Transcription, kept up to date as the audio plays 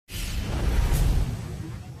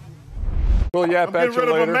We'll yap I'm at getting you rid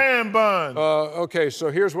later. of a man bun. Okay,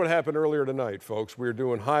 so here's what happened earlier tonight, folks. We were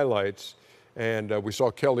doing highlights, and we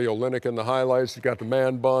saw Kelly Olynyk in the highlights. He got the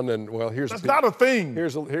man bun, and well, That's not a thing.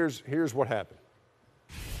 Here's what happened.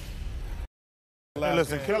 Hey,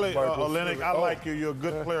 listen, Kelly Olynyk, I like you. You're a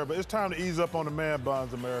good player, but it's time to ease up on the man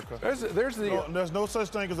buns, America. There's no such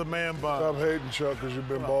thing as a man bun. Stop hating, Chuck, because you've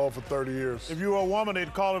been bald for 30 years. If you were a woman,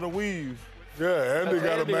 they'd call it a weave. Yeah, Andy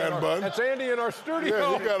got a man bun. That's Andy in our studio.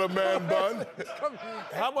 Yeah, he got a man bun.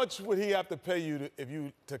 How much would he have to pay you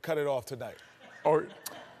to cut it off tonight? Or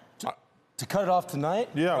To cut it off tonight?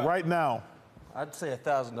 Yeah, right now. I'd say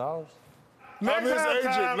 $1,000. Next his agent,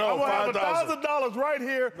 time, no, I'm gonna have $5,000. $1,000 right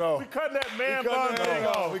here. No. We cutting that man bun thing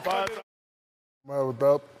off.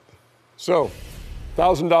 So,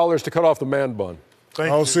 $1,000 to cut off the man bun. I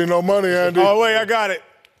don't see no money, Andy. Oh, wait, I got it.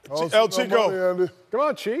 El See no Chico. money, Andy. Come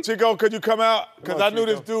on, Chief. Chico, could you come out? Because I knew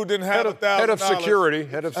Chico. this dude didn't have $1,000. Head of security.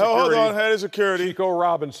 Hold on, head of security. Chico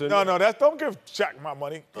Robinson. No, don't give Shaq my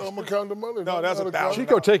money. I'm going to count the money. No, that's $1,000.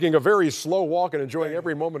 Chico taking a very slow walk and enjoying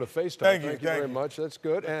every moment of FaceTime. Thank you very much. That's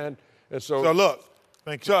good. And so. So look,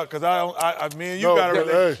 Thank you. Chuck, because me and you No, got a hey.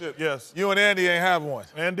 relationship. Yes. You and Andy ain't have one.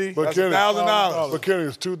 Andy? But That's Kenny, $1,000. But Kenny,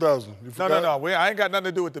 it's $2,000. You forgot? No. I ain't got nothing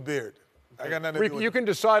to do with the beard. I got nothing to do with You can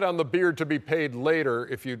decide on the beard to be paid later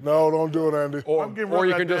if you. No, don't do it, Andy. I'm getting Or rid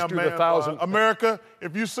you of can that just do damn the man 1,000. bun. America,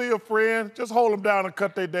 if you see a friend, just hold them down and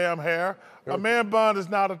cut their damn hair. A man bun is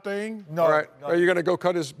not a thing. No. All right. Are you going to go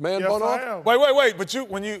cut his man Yes, bun off? I am. Wait. But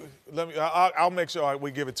I'll make sure we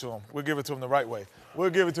give it to him. We'll give it to him the right way. We'll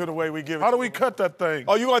give it to him the way we give it. How to do we him. cut that thing?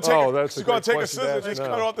 Oh, you gonna take? That's a you gonna great take a question to scissors ask and just now.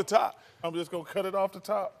 cut it off the top? I'm just going to cut it off the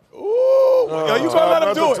top. Ooh, yo, you gonna let him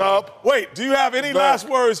Not do the it? top. Wait, do you have any last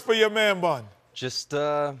words for your man bun? Just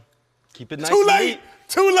keep it nice Too and late. neat.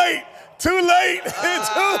 Too late. Too late.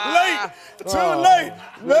 Too late. Too late.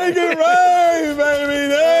 Make it rain, baby.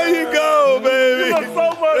 There you go, baby. You look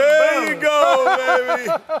so much There better. you go, baby.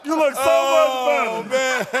 You look so much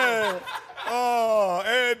better. Man. Oh,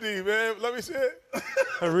 Andy, man. Let me see it.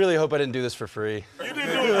 I really hope I didn't do this for free. You didn't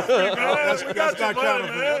do it for free, man. We got your not money,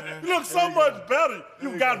 counting, man. You look so much better.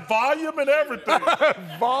 You got volume and everything.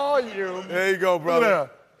 Volume. There you go, Look brother. at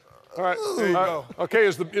that. All right. There you go.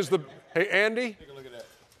 Okay. Hey, Andy. Take a look at that.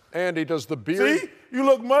 Andy, does the beard? See? You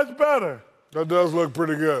look much better. That does look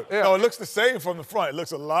pretty good. Yeah. No, it looks the same from the front. It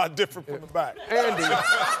looks a lot different from the back. Andy.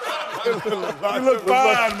 You look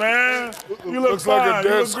fine, man. You look Looks fine. like a You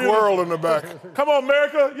dead look squirrel in the back. beautiful. Come on,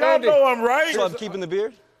 America. Y'all Andy. know I'm right. So I'm keeping the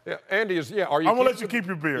beard? Yeah, Andy is. Yeah. Are you? I'm going to let you keep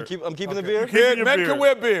your beard. I'm keeping the beard? Keep your Men beard. can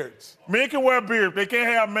wear beards. Men can wear beard. They can't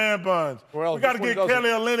have man buns. Well, we got to this get one Kelly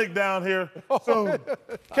Olynyk down here. So,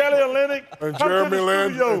 Kelly Olynyk, And come Jeremy to the Lin.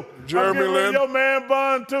 studio. Jeremy I'm getting rid of Lin. your man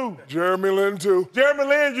bun, too. Jeremy Lin, too. Jeremy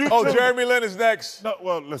Lin, you Oh, too. Jeremy Lin is next. No,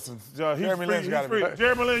 well, listen, he's Jeremy free. Lin's gotta be He's free. back.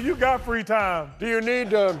 Jeremy Lin, you got free time. Do you need?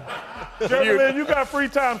 Jeremy Lin, you got free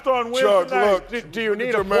time starting Wednesday Chuck, night. look. Do you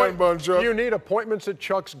need your man bun, Chuck. Do you need appointments at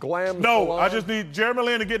Chuck's Glam No, Salon? I just need Jeremy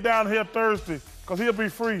Lin to get down here Thursday because he'll be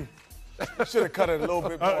free. You should have cut it a little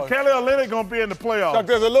bit more. Kelly Olynyk going to be in the playoffs. Chuck,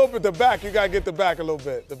 there's a little bit the back. You got to get the back a little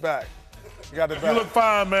bit. The back. You got the back. You look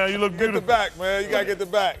fine, man. You look Get beautiful. the back, man. You got to get the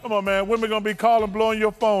back. Come on, man. Women going to be calling, blowing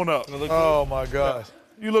your phone up. Oh, my gosh.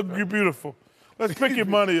 You look beautiful. Let's pick your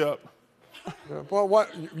money up. Well, what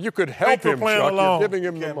you could help Thanks for him, playing Chuck. along. You're giving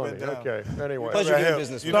him the Can't money. bend down. Okay. Anyway, Pleasure doing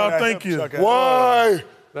business with know No, that thank hip, you. Chuck, Why?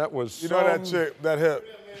 that was You know that chick, that hip.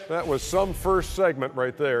 That was some first segment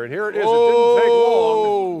right there, and here it is. It didn't take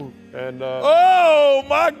long. And Oh,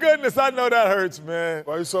 my goodness. I know that hurts, man.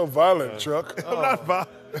 Why you so violent, Chuck? I'm not violent.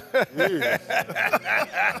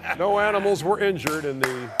 no animals were injured in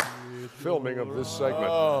the filming of this segment.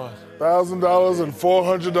 $1,000 and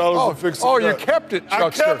 $400 to fix it. Oh, you kept it, I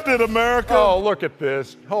Chuckster. kept it, America. Oh, look at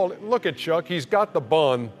this. Look at Chuck. He's got the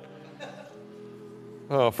bun.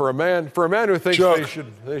 Oh, for a man who thinks Chuck,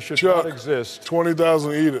 they should Chuck, not exist.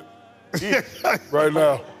 20,000, eat it. Right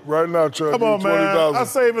now, Chuck. Come on, eat man. 20,000. I'm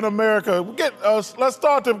saving America. Let's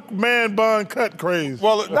start the man bun cut craze.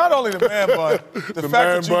 Well, not only the man bun, the fact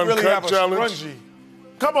man that you bun really cut have a challenge. scrunchie.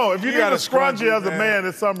 Come on, if you need a scrunchie as a man,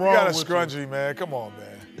 there's something wrong You got a with scrunchie, man. Come on, man.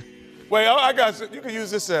 Wait, I got you. You can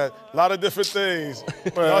use this at a lot of different things.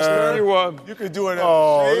 You can do it at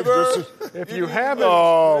a shaver. If you haven't,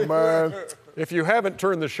 Oh, man. if you haven't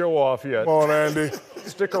turned the show off yet, Come on, Andy.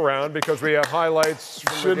 stick around because we have highlights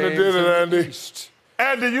from Shouldn't the have games did it, in the Andy. East.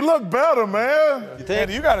 Andy, you look better, man.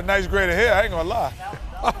 Andy, you got a nice grade of hair. I ain't gonna lie.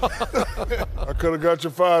 I could have got you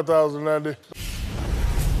 5,000, Andy.